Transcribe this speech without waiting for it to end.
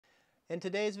In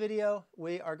today's video,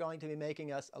 we are going to be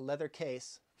making us a leather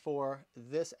case for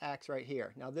this axe right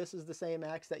here. Now this is the same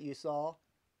axe that you saw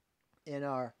in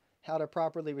our how to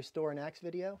properly restore an axe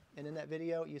video. And in that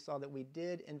video, you saw that we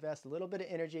did invest a little bit of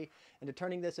energy into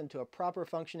turning this into a proper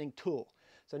functioning tool.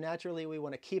 So naturally, we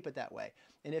want to keep it that way.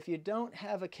 And if you don't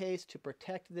have a case to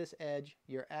protect this edge,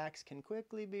 your axe can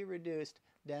quickly be reduced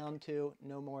down to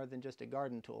no more than just a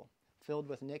garden tool, filled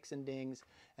with nicks and dings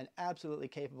and absolutely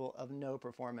capable of no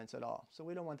performance at all. So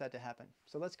we don't want that to happen.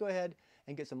 So let's go ahead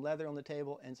and get some leather on the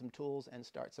table and some tools and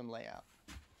start some layout.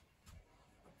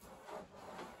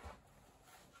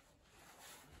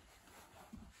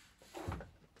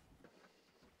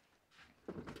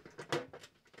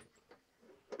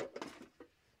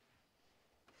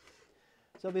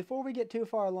 So before we get too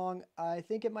far along, I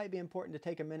think it might be important to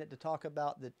take a minute to talk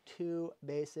about the two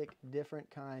basic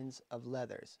different kinds of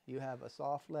leathers. You have a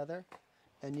soft leather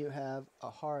and you have a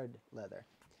hard leather.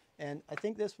 And I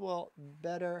think this will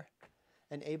better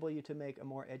enable you to make a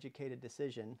more educated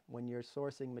decision when you're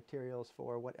sourcing materials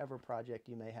for whatever project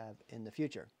you may have in the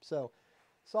future. So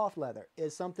soft leather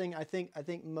is something I think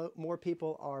more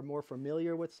people are more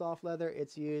familiar with soft leather.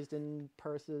 It's used in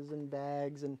purses and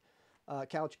bags and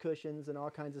couch cushions and all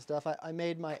kinds of stuff. I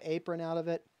made my apron out of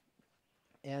it,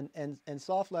 and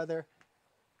soft leather,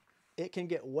 it can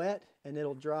get wet and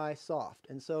it'll dry soft.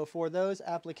 And so for those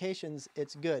applications,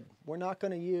 it's good. We're not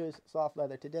going to use soft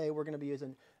leather today. We're going to be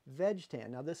using veg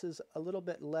tan. Now this is a little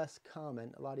bit less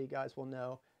common. A lot of you guys will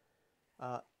know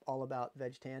all about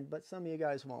veg tan, but some of you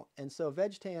guys won't. And so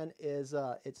veg tan is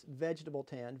it's vegetable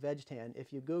tan, veg tan.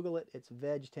 If you Google it, it's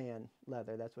veg tan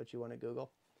leather. That's what you want to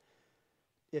Google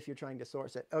if you're trying to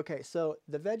source it. Okay, so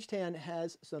the veg tan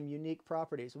has some unique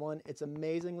properties. One, it's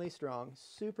amazingly strong,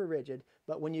 super rigid,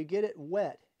 but when you get it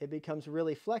wet, it becomes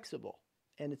really flexible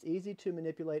and it's easy to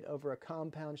manipulate over a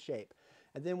compound shape.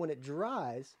 And then when it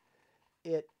dries,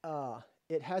 it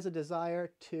has a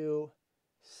desire to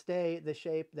stay the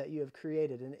shape that you have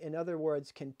created. In other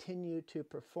words, continue to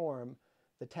perform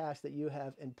the task that you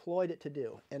have employed it to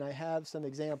do. And I have some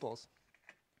examples.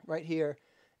 Right here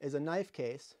is a knife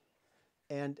case.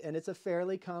 And it's a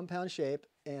fairly compound shape,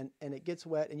 and it gets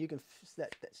wet, and you can,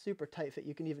 that super tight fit,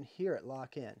 you can even hear it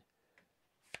lock in.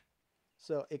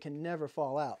 So it can never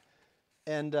fall out.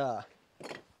 And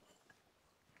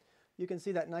you can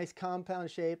see that nice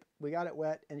compound shape. We got it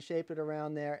wet and shaped it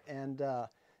around there, and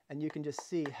you can just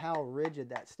see how rigid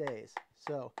that stays.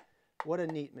 So what a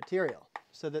neat material.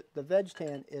 So the veg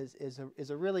tan is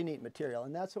a really neat material,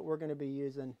 and that's what we're going to be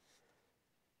using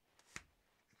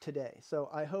today. So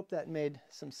I hope that made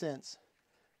some sense.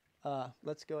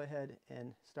 Let's go ahead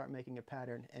and start making a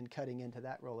pattern and cutting into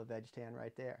that roll of veg tan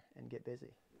right there and get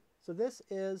busy. So this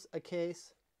is a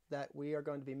case that we are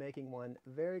going to be making one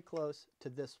very close to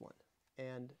this one.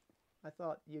 And I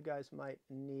thought you guys might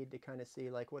need to kind of see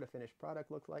like what a finished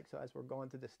product looks like. So as we're going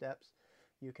through the steps,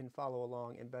 you can follow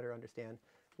along and better understand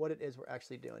what it is we're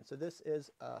actually doing. So this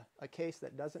is a case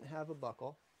that doesn't have a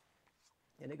buckle.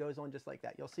 And it goes on just like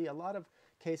that. You'll see a lot of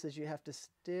cases you have to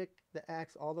stick the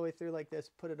axe all the way through like this,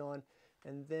 put it on,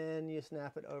 and then you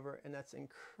snap it over, and that's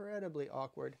incredibly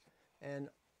awkward and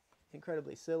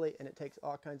incredibly silly, and it takes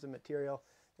all kinds of material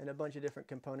and a bunch of different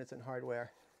components and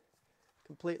hardware.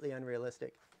 Completely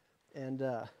unrealistic. And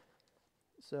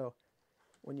so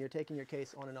when you're taking your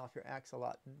case on and off your axe a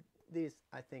lot, these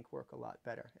I think work a lot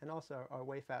better and also are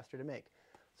way faster to make.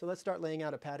 So let's start laying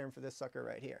out a pattern for this sucker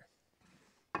right here.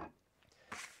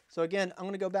 So again, I'm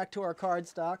going to go back to our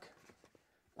cardstock.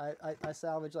 I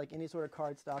salvage like any sort of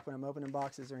cardstock when I'm opening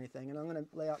boxes or anything. And I'm going to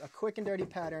lay out a quick and dirty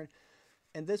pattern.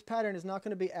 And this pattern is not going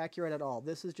to be accurate at all.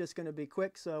 This is just going to be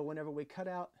quick, so whenever we cut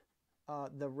out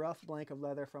the rough blank of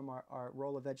leather from our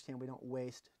roll of veg tan, we don't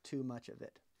waste too much of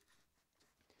it.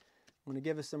 I'm going to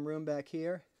give us some room back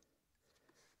here.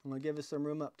 I'm going to give us some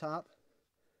room up top.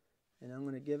 And I'm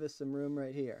going to give us some room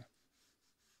right here.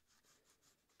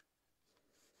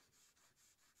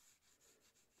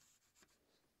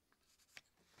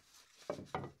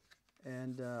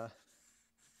 And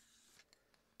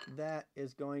that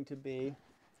is going to be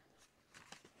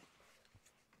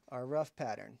our rough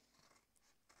pattern.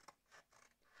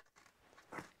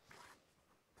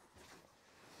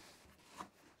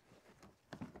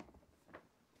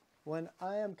 When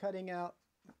I am cutting out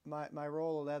my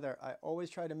roll of leather, I always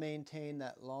try to maintain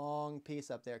that long piece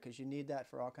up there because you need that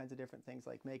for all kinds of different things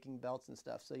like making belts and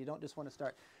stuff. So you don't just want to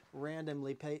start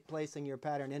randomly placing your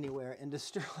pattern anywhere and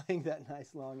destroying that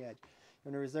nice long edge. You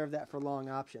want to reserve that for long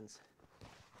options.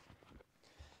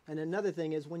 And another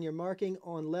thing is when you're marking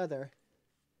on leather,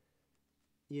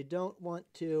 you don't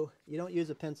use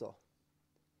a pencil.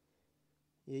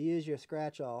 You use your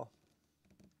scratch awl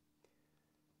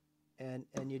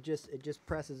and it just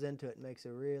presses into it and makes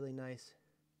a really nice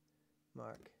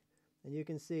mark. And you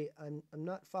can see I'm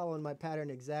not following my pattern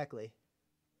exactly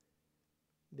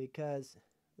because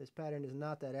this pattern is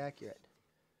not that accurate.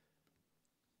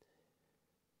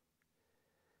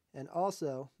 And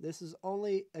also, this is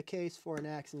only a case for an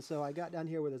axe, and so I got down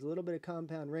here where there's a little bit of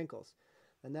compound wrinkles,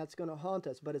 and that's going to haunt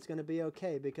us, but it's going to be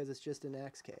okay because it's just an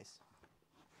axe case.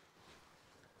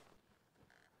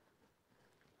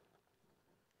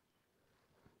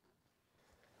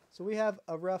 So we have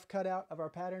a rough cutout of our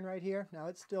pattern right here. Now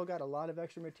it's still got a lot of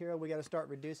extra material. We got to start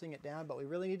reducing it down, but we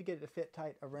really need to get it to fit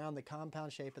tight around the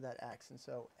compound shape of that axe. And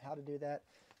so how to do that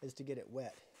is to get it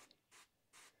wet.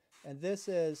 And this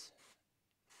is,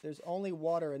 there's only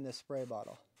water in this spray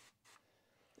bottle.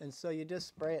 And so you just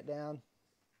spray it down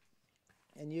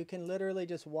and you can literally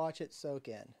just watch it soak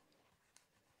in.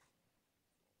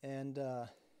 And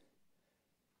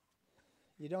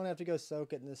you don't have to go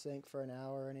soak it in the sink for an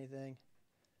hour or anything.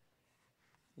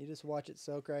 You just watch it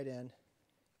soak right in.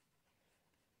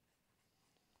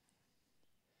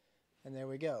 And there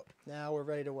we go. Now we're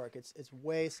ready to work. It's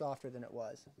way softer than it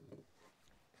was.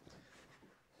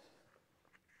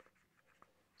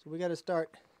 So we got to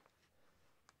start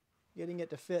getting it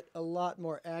to fit a lot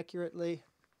more accurately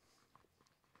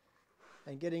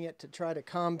and getting it to try to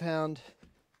compound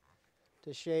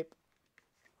to shape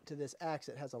to this axe.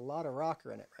 It has a lot of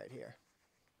rocker in it right here.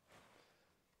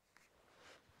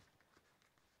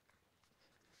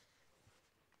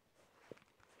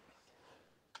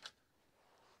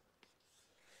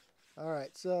 All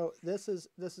right, so this is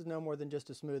no more than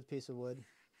just a smooth piece of wood.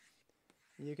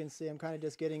 You can see I'm kind of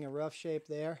just getting a rough shape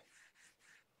there.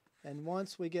 And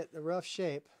once we get the rough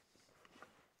shape,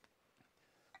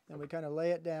 then we kind of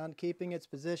lay it down, keeping its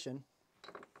position.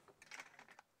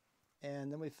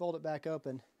 And then we fold it back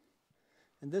open.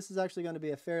 And this is actually going to be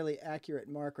a fairly accurate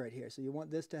mark right here. So you want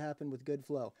this to happen with good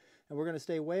flow. And we're going to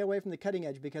stay way away from the cutting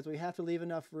edge because we have to leave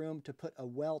enough room to put a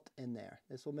welt in there.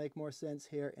 This will make more sense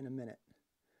here in a minute.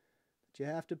 But you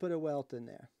have to put a welt in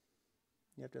there.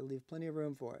 You have to leave plenty of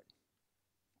room for it.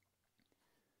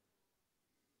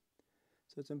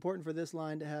 So it's important for this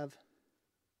line to have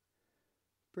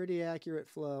pretty accurate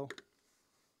flow.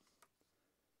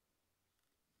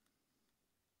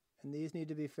 And these need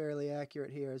to be fairly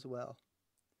accurate here as well.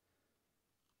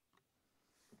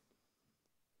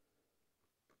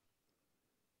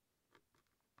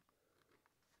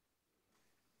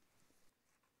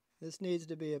 This needs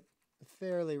to be a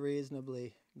fairly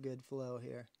reasonably good flow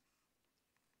here.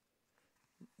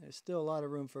 There's still a lot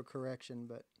of room for correction,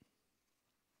 but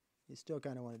you still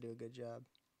kind of want to do a good job.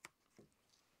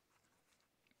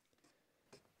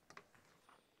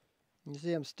 You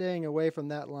see I'm staying away from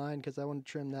that line because I want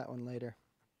to trim that one later.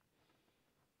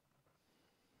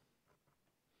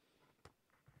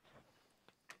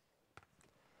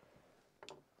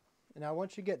 And now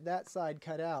once you get that side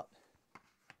cut out,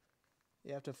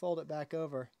 you have to fold it back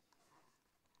over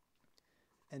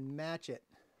and match it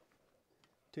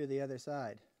to the other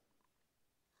side.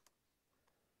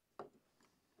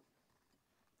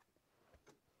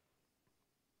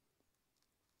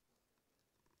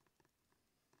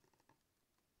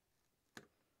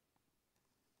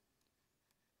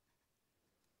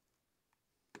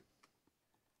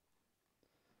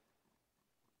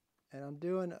 And I'm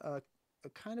doing a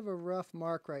kind of a rough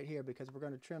mark right here because we're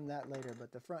going to trim that later,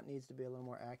 but the front needs to be a little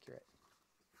more accurate.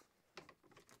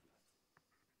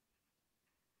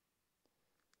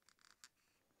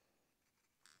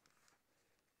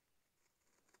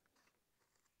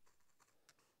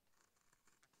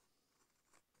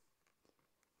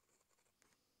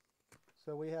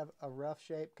 So we have a rough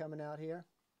shape coming out here.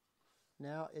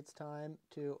 Now it's time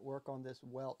to work on this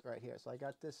welt right here. So I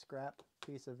got this scrap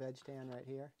piece of veg tan right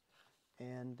here.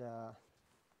 And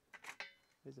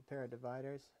here's a pair of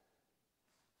dividers.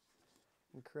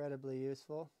 Incredibly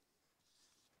useful.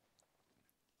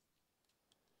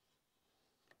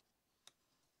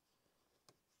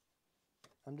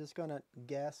 I'm just going to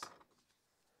guess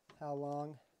how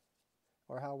long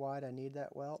or how wide I need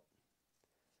that welt.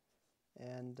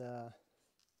 And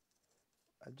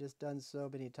I've just done so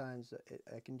many times that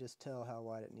I can just tell how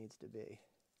wide it needs to be.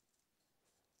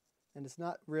 And it's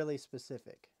not really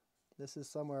specific. This is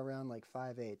somewhere around like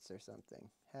 5/8 or something.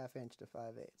 1/2 inch to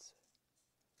 5/8.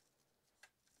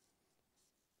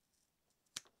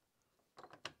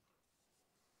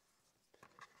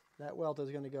 That welt is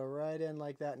going to go right in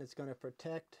like that, and it's going to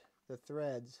protect the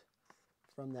threads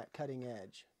from that cutting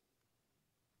edge.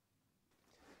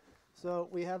 So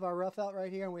we have our rough out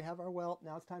right here, and we have our welt.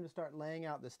 Now it's time to start laying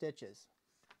out the stitches.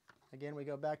 Again, we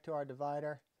go back to our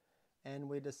divider, and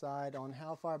we decide on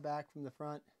how far back from the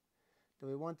front Do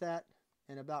we want that?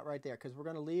 And about right there, because we're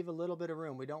going to leave a little bit of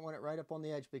room. We don't want it right up on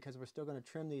the edge because we're still going to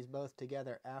trim these both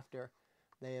together after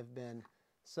they have been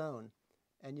sewn.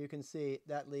 And you can see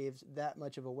that leaves that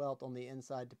much of a welt on the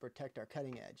inside to protect our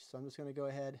cutting edge. So I'm just going to go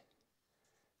ahead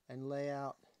and lay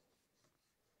out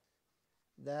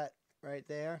that right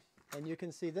there. And you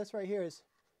can see this right here is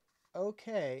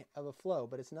okay of a flow,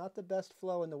 but it's not the best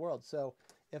flow in the world. So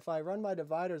if I run my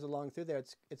dividers along through there,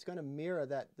 it's going to mirror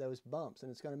those bumps, and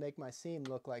it's going to make my seam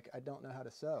look like I don't know how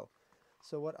to sew.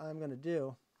 So what I'm going to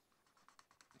do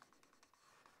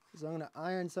is I'm going to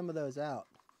iron some of those out.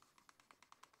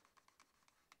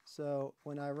 So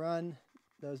when I run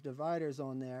those dividers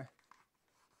on there,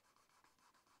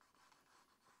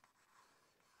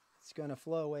 it's going to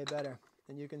flow way better.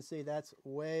 And you can see that's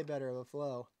way better of a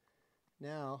flow.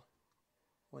 Now,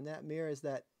 when that mirrors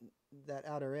that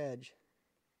outer edge,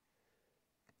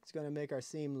 it's going to make our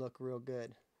seam look real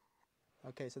good.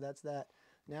 Okay, so that's that.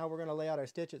 Now we're going to lay out our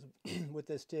stitches with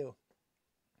this too.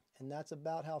 And that's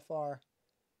about how far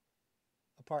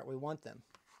apart we want them.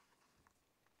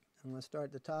 I'm going to start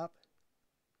at the top.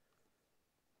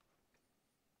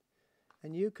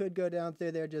 And you could go down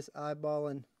through there just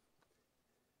eyeballing,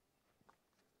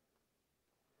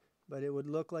 but it would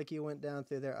look like you went down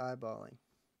through there eyeballing,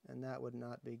 and that would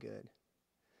not be good.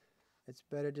 It's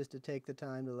better just to take the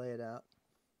time to lay it out.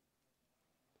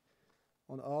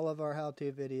 On all of our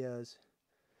how-to videos,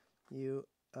 you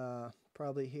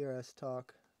probably hear us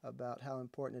talk about how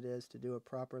important it is to do a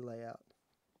proper layout.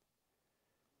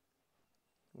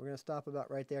 We're going to stop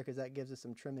about right there because that gives us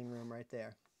some trimming room right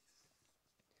there.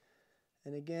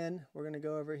 And again, we're going to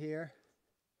go over here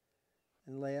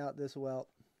and lay out this welt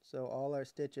so all our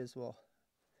stitches will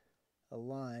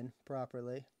align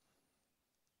properly.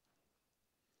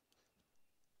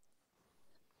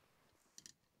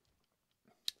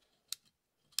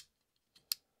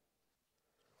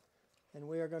 And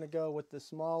we are going to go with the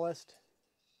smallest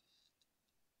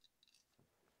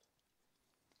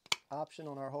option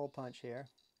on our hole punch here.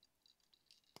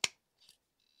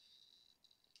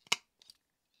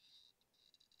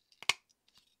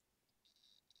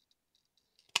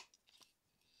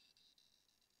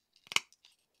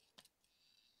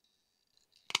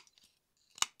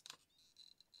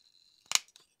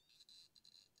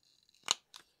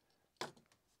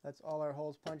 That's all our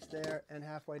holes punched there and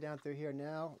halfway down through here.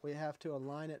 Now we have to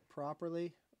align it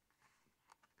properly.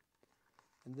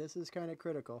 And this is kind of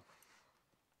critical.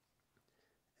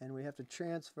 And we have to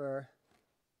transfer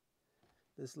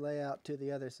this layout to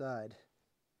the other side.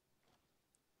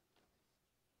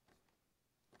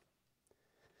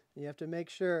 You have to make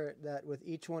sure that with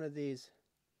each one of these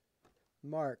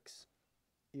marks,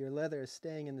 your leather is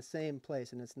staying in the same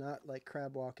place and it's not like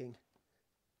crab walking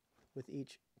with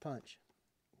each punch.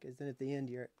 Because then at the end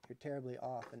you're terribly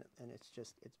off and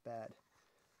it's bad.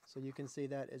 So you can see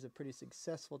that is a pretty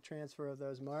successful transfer of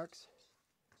those marks.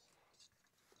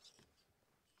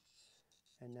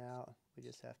 And now we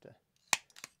just have to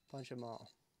punch them all.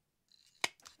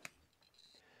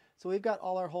 So we've got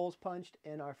all our holes punched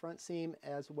in our front seam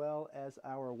as well as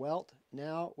our welt.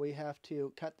 Now we have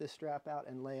to cut this strap out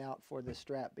and lay out for this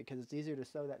strap because it's easier to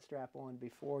sew that strap on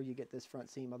before you get this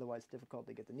front seam, otherwise it's difficult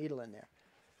to get the needle in there.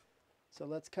 So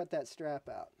let's cut that strap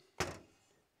out. So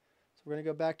we're going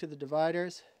to go back to the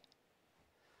dividers,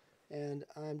 and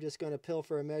I'm just going to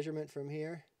pilfer a measurement from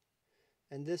here.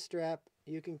 And this strap,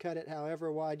 you can cut it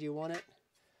however wide you want it.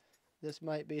 This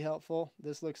might be helpful.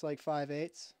 This looks like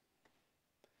 5/8.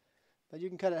 But you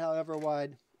can cut it however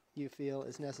wide you feel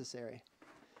is necessary.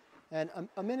 And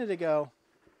a minute ago,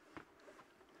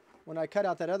 when I cut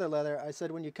out that other leather, I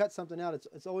said when you cut something out,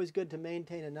 it's always good to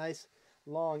maintain a nice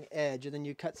long edge, and then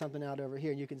you cut something out over here,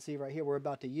 and you can see right here we're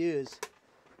about to use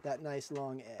that nice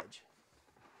long edge.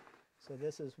 So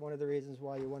this is one of the reasons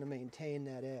why you want to maintain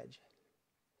that edge.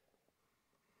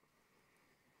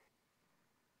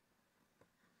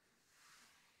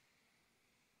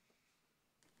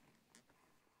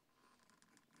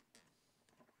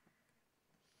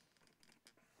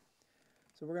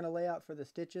 So we're going to lay out for the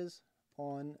stitches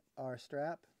on our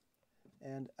strap,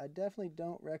 and I definitely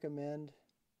don't recommend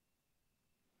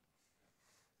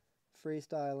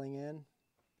freestyling in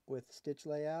with stitch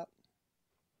layout,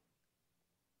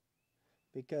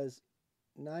 because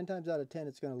 9 times out of 10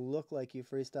 it's going to look like you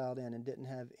freestyled in and didn't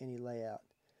have any layout.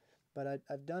 But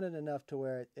I've done it enough to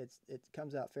where it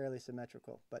comes out fairly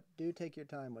symmetrical, but do take your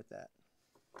time with that.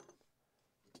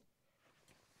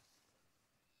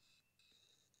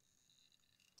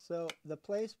 So the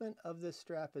placement of this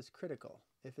strap is critical.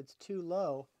 If it's too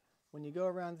low, when you go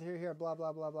around here, blah,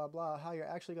 blah, blah, blah, blah, how you're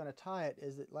actually going to tie it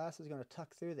is that last is going to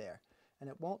tuck through there. And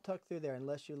it won't tuck through there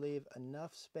unless you leave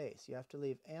enough space. You have to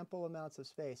leave ample amounts of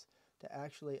space to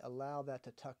actually allow that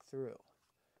to tuck through.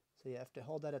 So you have to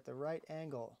hold that at the right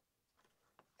angle.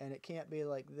 And it can't be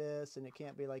like this and it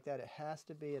can't be like that. It has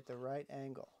to be at the right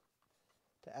angle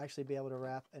to actually be able to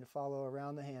wrap and follow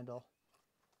around the handle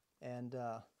and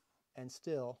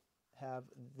still have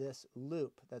this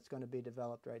loop that's going to be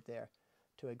developed right there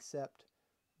to accept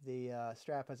the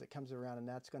strap as it comes around, and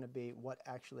that's going to be what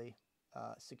actually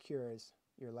secures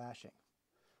your lashing.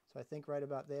 So I think right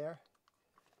about there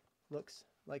looks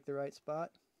like the right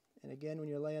spot. And again, when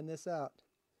you're laying this out,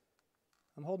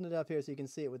 I'm holding it up here so you can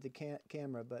see it with the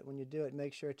camera, but when you do it,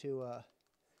 make sure to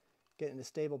get in a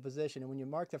stable position. And when you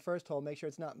mark the first hole, make sure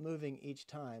it's not moving each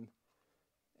time,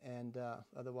 and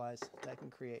otherwise that can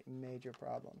create major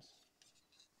problems.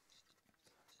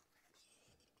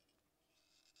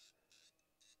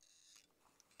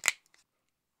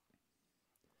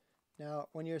 Now,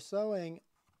 when you're sewing,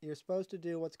 you're supposed to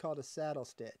do what's called a saddle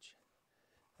stitch.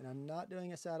 And I'm not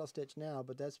doing a saddle stitch now,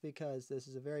 but that's because this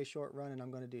is a very short run and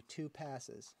I'm going to do 2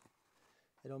 passes.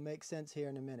 It'll make sense here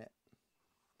in a minute.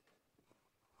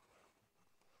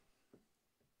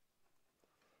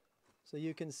 So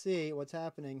you can see what's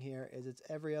happening here is it's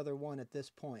every other one at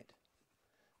this point.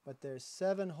 But there's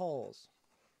 7 holes.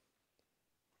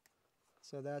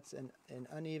 So that's an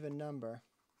uneven number.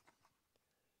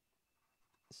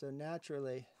 So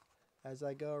naturally, as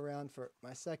I go around for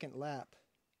my second lap,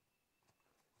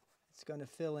 it's going to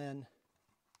fill in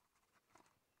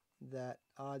that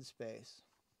odd space.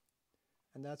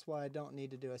 And that's why I don't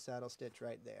need to do a saddle stitch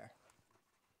right there.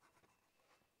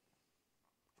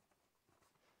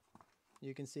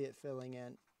 You can see it filling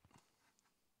in.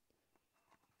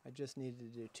 I just needed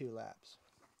to do 2 laps.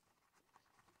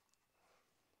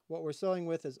 What we're sewing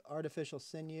with is artificial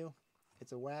sinew.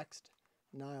 It's a waxed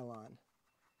nylon.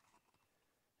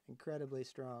 Incredibly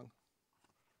strong.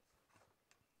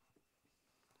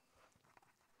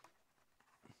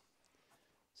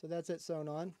 So that's it sewn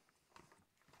on.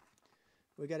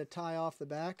 We got to tie off the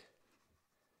back,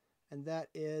 and that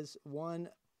is one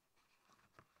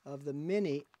of the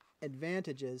many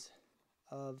advantages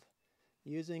of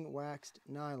using waxed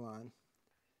nylon,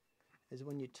 is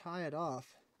when you tie it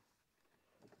off,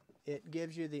 it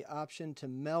gives you the option to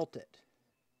melt it.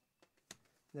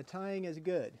 The tying is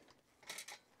good,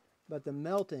 but the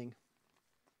melting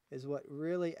is what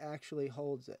really actually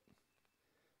holds it.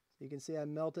 So you can see I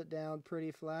melt it down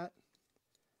pretty flat,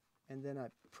 and then I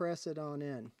press it on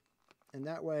in. And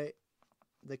that way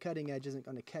the cutting edge isn't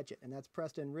going to catch it. And that's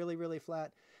pressed in really, really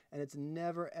flat, and it's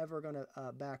never ever going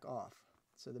to back off.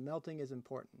 So the melting is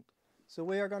important. So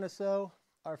we are going to sew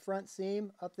our front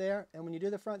seam up there, and when you do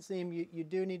the front seam, you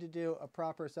do need to do a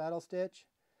proper saddle stitch.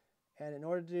 And in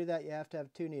order to do that, you have to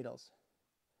have 2 needles.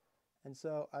 And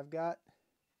so I've got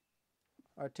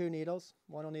our 2 needles,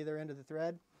 one on either end of the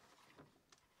thread.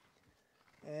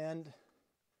 And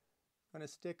I'm going to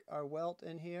stick our welt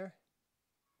in here.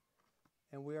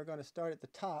 And we are going to start at the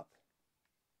top.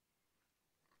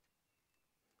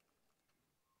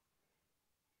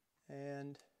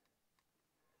 And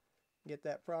get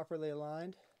that properly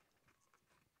aligned.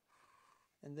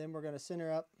 And then we're going to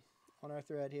center up on our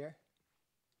thread here.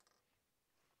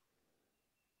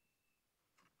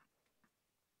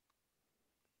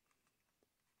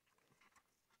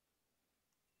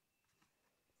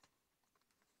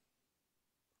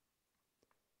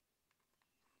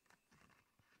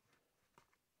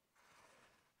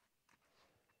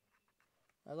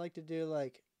 I like to do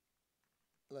like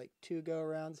 2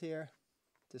 go-arounds here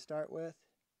to start with,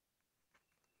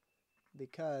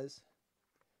 because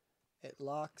it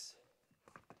locks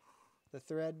the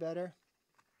thread better.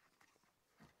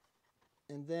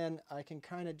 And then I can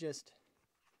kind of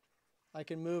I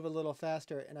can move a little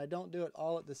faster, and I don't do it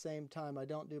all at the same time. I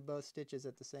don't do both stitches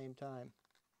at the same time.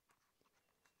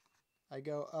 I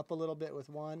go up a little bit with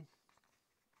one,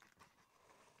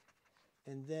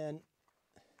 and then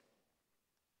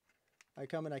I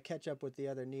come and I catch up with the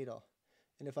other needle.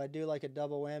 And if I do like a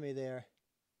double whammy there,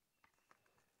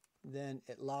 then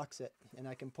it locks it, and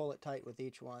I can pull it tight with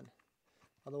each one.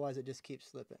 Otherwise it just keeps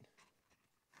slipping.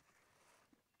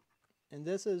 And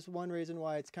this is one reason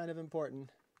why it's kind of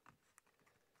important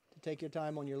to take your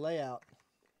time on your layout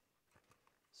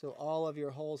so all of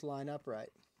your holes line up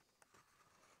right.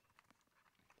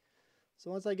 So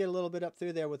once I get a little bit up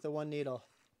through there with the one needle,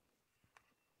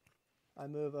 I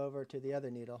move over to the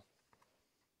other needle.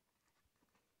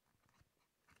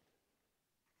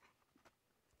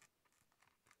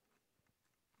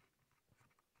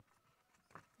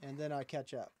 And then I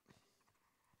catch up.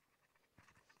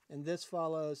 And this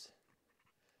follows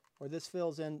or this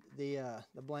fills in the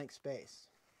blank space.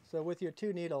 So with your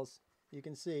two needles, you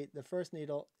can see the first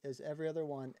needle is every other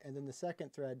one, and then the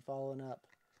second thread following up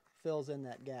fills in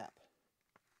that gap.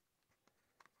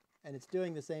 And it's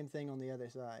doing the same thing on the other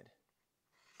side.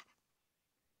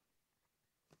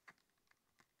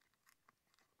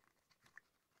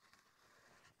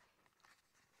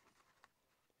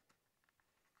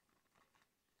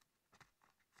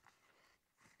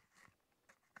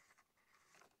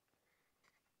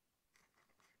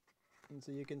 And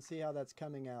so you can see how that's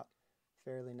coming out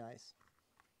fairly nice.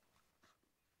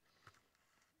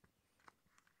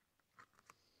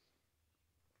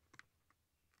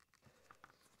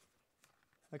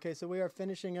 Okay, so we are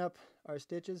finishing up our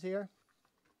stitches here.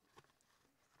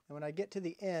 And when I get to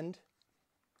the end,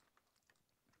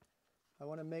 I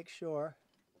want to make sure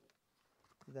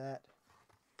that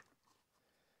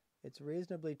it's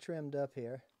reasonably trimmed up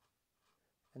here,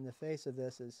 and the face of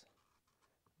this is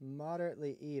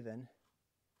moderately even,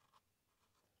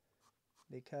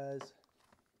 because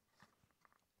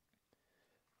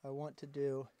I want to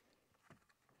do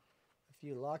a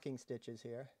few locking stitches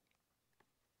here.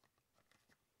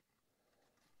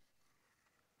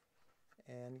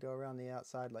 And go around the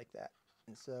outside like that.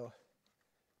 And so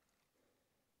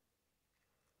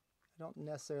I don't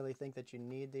necessarily think that you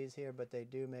need these here, but they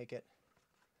do make it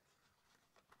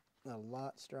a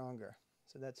lot stronger.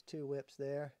 So that's 2 whips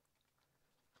there.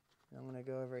 And I'm going to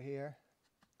go over here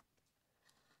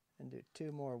and do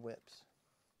 2 more whips.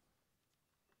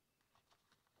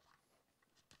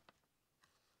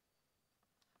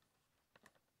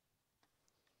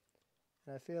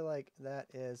 And I feel like that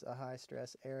is a high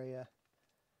stress area,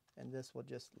 and this will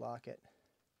just lock it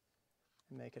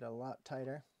and make it a lot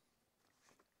tighter.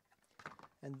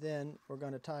 And then we're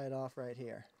going to tie it off right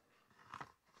here.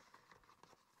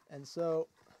 And so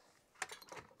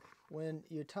when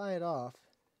you tie it off,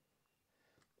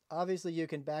 obviously you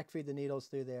can backfeed the needles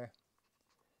through there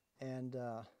and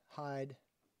hide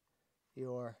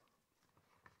your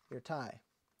tie,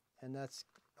 and that's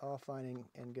all fine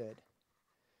and good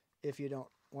if you don't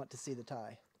want to see the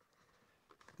tie.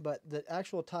 But the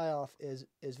actual tie off is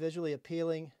visually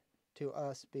appealing to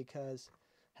us because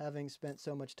having spent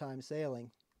so much time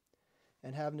sailing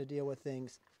and having to deal with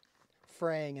things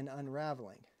fraying and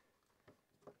unraveling.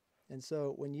 And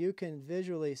so when you can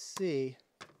visually see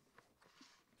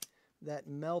that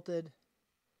melted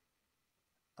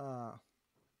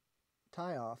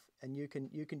tie off, and you can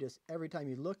just, every time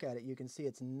you look at it, you can see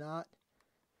it's not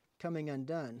coming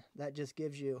undone, that just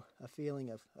gives you a feeling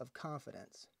of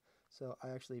confidence. So I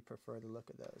actually prefer the look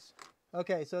of those.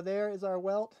 Okay, so there is our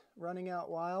welt running out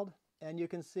wild, and you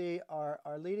can see our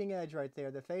leading edge right there,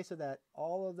 the face of that,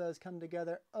 all of those come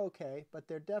together okay, but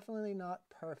they're definitely not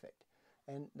perfect.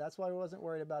 And that's why I wasn't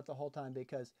worried about the whole time,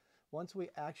 because once we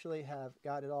actually have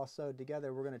got it all sewed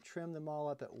together, we're going to trim them all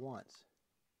up at once.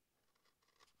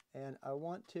 And I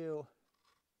want to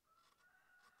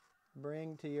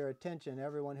bring to your attention,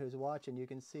 everyone who's watching, you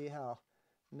can see how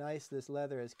nice this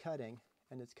leather is cutting.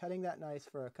 And it's cutting that nice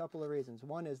for a couple of reasons.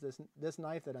 One is this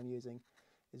knife that I'm using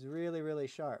is really, really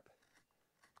sharp.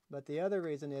 But the other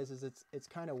reason is it's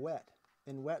kind of wet.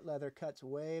 And wet leather cuts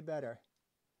way better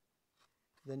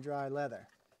than dry leather.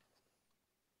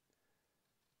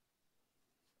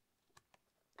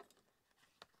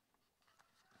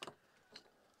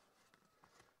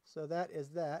 So that is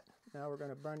that. Now we're going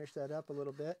to burnish that up a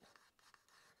little bit.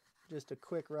 Just a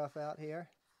quick rough out here.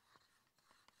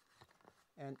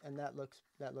 And that looks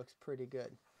pretty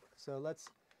good. So let's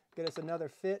get us another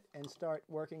fit and start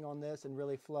working on this and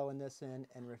really flowing this in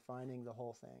and refining the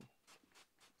whole thing.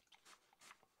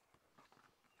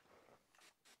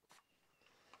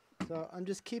 So I'm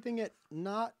just keeping it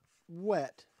not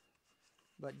wet,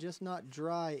 but just not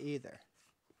dry either.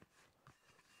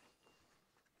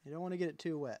 You don't want to get it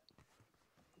too wet.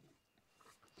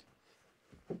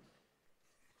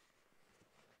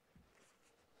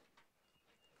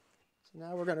 So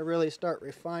now we're going to really start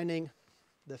refining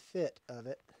the fit of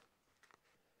it.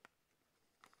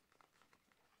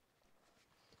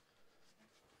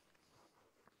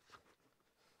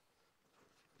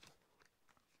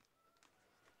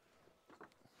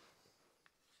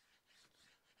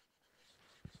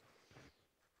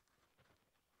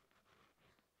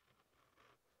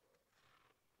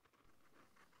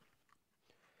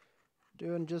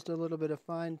 Doing just a little bit of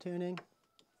fine tuning.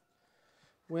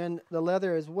 When the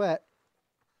leather is wet,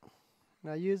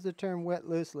 and I use the term wet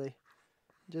loosely,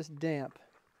 just damp.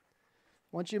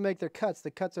 Once you make the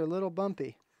cuts are a little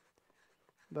bumpy.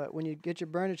 But when you get your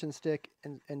burnishing stick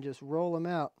and just roll them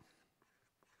out,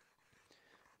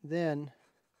 then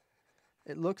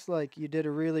it looks like you did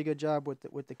a really good job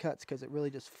with the cuts, because it really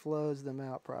just flows them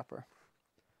out proper.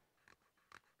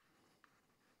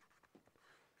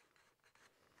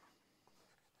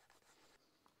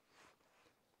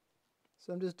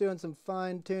 So I'm just doing some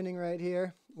fine tuning right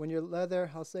here. When your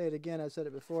leather, I'll say it again, I've said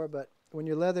it before, but when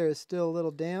your leather is still a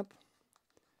little damp,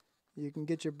 you can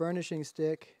get your burnishing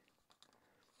stick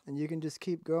and you can just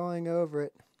keep going over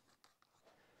it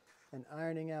and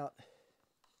ironing out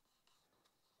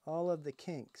all of the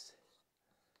kinks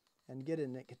and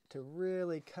getting it to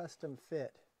really custom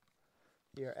fit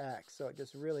your axe so it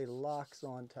just really locks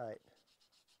on tight.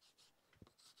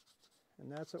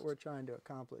 And that's what we're trying to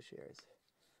accomplish here, is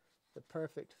the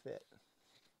perfect fit.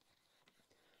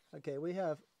 Okay, we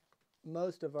have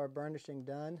most of our burnishing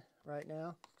done right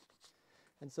now.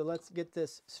 And so let's get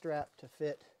this strap to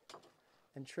fit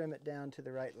and trim it down to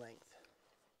the right length.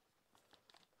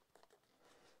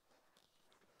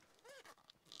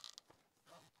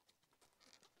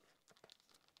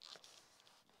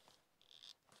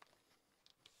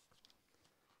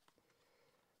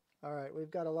 All right, we've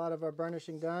got a lot of our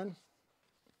burnishing done.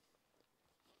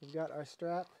 We've got our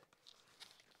strap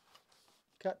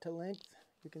cut to length.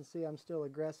 You can see I'm still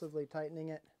aggressively tightening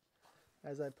it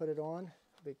as I put it on,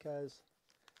 because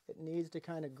it needs to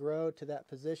kind of grow to that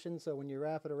position, so when you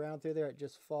wrap it around through there, it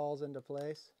just falls into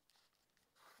place.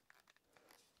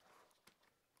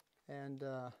 And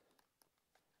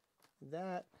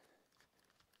that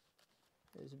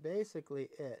is basically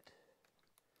it.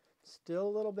 Still a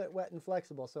little bit wet and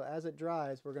flexible, so as it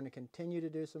dries, we're going to continue to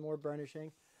do some more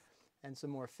burnishing and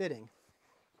some more fitting.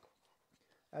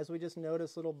 As we just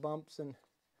notice little bumps and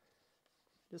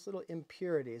just little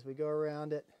impurities, we go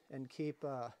around it and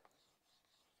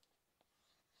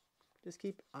just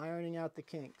keep ironing out the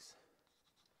kinks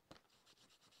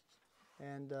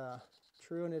and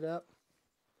truing it up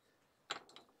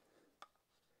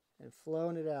and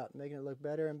flowing it out, making it look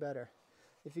better and better.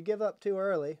 If you give up too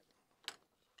early,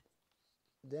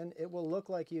 then it will look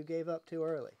like you gave up too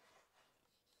early.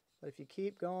 But if you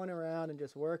keep going around and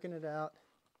just working it out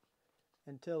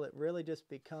until it really just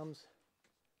becomes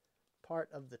part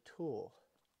of the tool,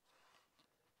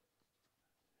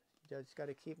 you just got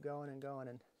to keep going and going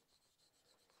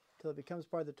until it becomes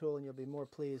part of the tool, and you'll be more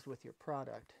pleased with your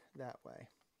product that way.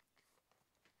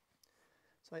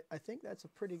 So I think that's a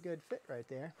pretty good fit right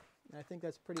there. And I think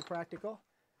that's pretty practical.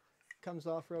 Comes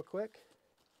off real quick.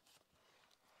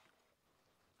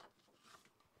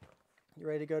 You're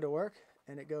ready to go to work,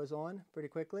 and it goes on pretty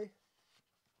quickly.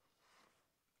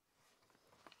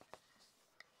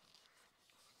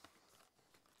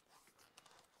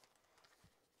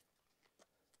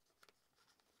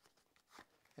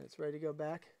 And it's ready to go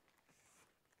back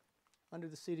under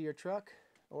the seat of your truck,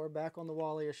 or back on the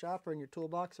wall of your shop, or in your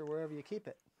toolbox, or wherever you keep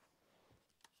it.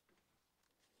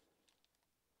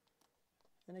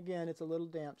 And again, it's a little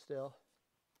damp still,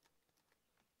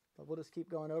 but we'll just keep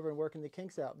going over and working the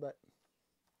kinks out. But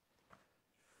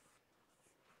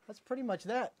that's pretty much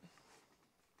that.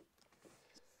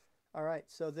 All right,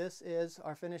 so this is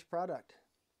our finished product.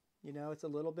 You know, it's a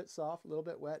little bit soft, a little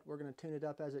bit wet. We're going to tune it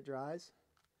up as it dries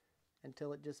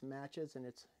until it just matches and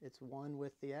it's one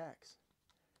with the axe.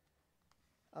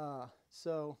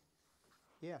 So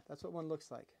yeah, that's what one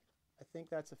looks like. I think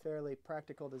that's a fairly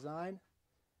practical design,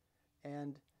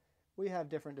 and we have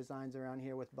different designs around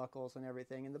here with buckles and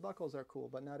everything, and the buckles are cool,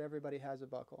 but not everybody has a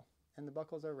buckle, and the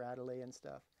buckles are rattly and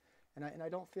stuff, and I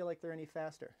don't feel like they're any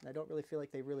faster, and I don't really feel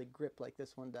like they really grip like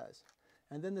this one does.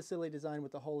 And then the silly design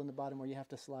with the hole in the bottom where you have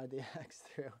to slide the axe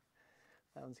through.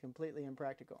 That one's completely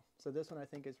impractical. So this one I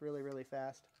think is really, really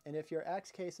fast. And if your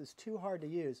axe case is too hard to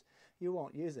use, you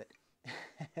won't use it.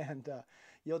 And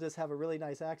you'll just have a really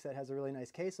nice axe that has a really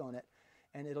nice case on it,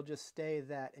 and it'll just stay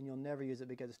that, and you'll never use it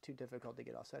because it's too difficult to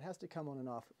get off. So it has to come on and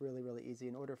off really, really easy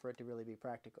in order for it to really be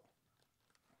practical.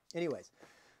 Anyways,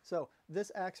 so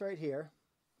this axe right here,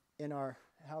 in our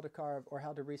how to carve or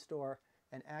how to restore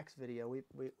an axe video, we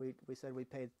said we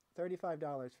paid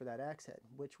 $35 for that axe head,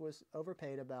 which was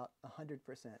overpaid about 100%.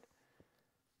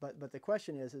 But the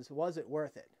question is was it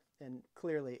worth it? And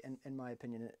clearly, in my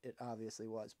opinion, it obviously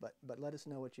was. But let us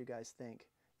know what you guys think,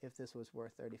 if this was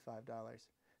worth $35.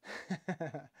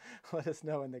 Let us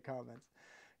know in the comments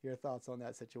your thoughts on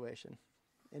that situation.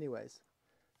 Anyways,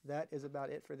 that is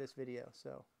about it for this video.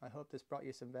 So I hope this brought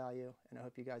you some value, and I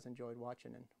hope you guys enjoyed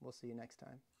watching, and we'll see you next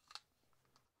time.